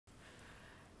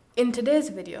In today's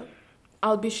video,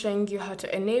 I'll be showing you how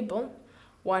to enable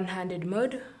one-handed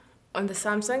mode on the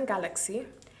Samsung Galaxy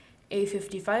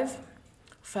A55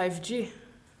 5G.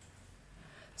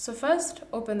 So first,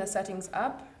 open the Settings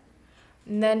app,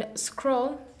 and then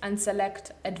scroll and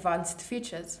select Advanced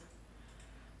Features.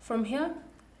 From here,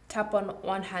 tap on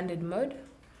one-handed mode,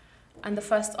 and the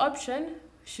first option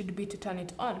should be to turn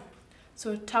it on.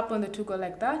 So tap on the toggle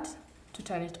like that to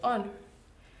turn it on.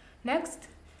 Next,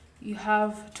 you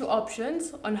have two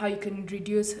options on how you can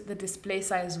reduce the display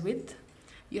size width.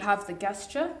 You have the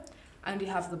gesture and you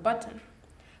have the button.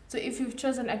 So if you've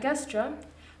chosen a gesture,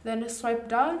 then swipe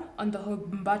down on the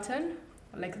home button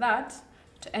like that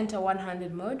to enter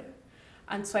one-handed mode,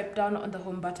 and swipe down on the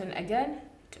home button again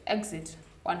to exit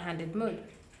one-handed mode.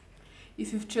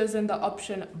 If you've chosen the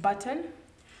option button,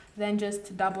 then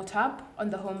just double tap on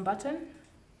the home button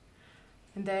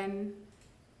and then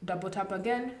double tap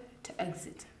again to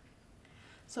exit.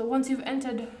 So once you've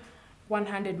entered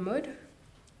one-handed mode,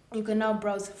 you can now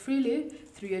browse freely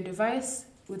through your device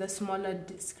with a smaller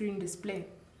screen display.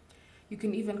 You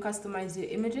can even customize your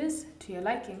images to your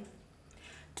liking.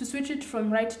 To switch it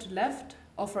from right to left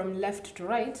or from left to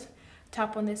right,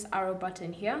 tap on this arrow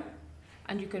button here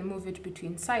and you can move it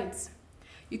between sides.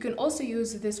 You can also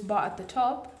use this bar at the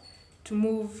top to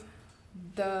move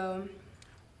the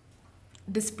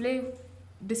screen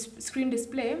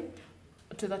display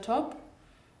to the top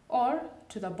or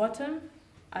to the bottom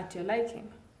at your liking.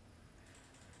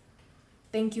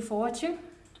 Thank you for watching.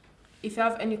 If you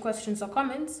have any questions or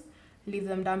comments, leave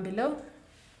them down below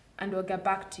and we'll get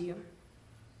back to you.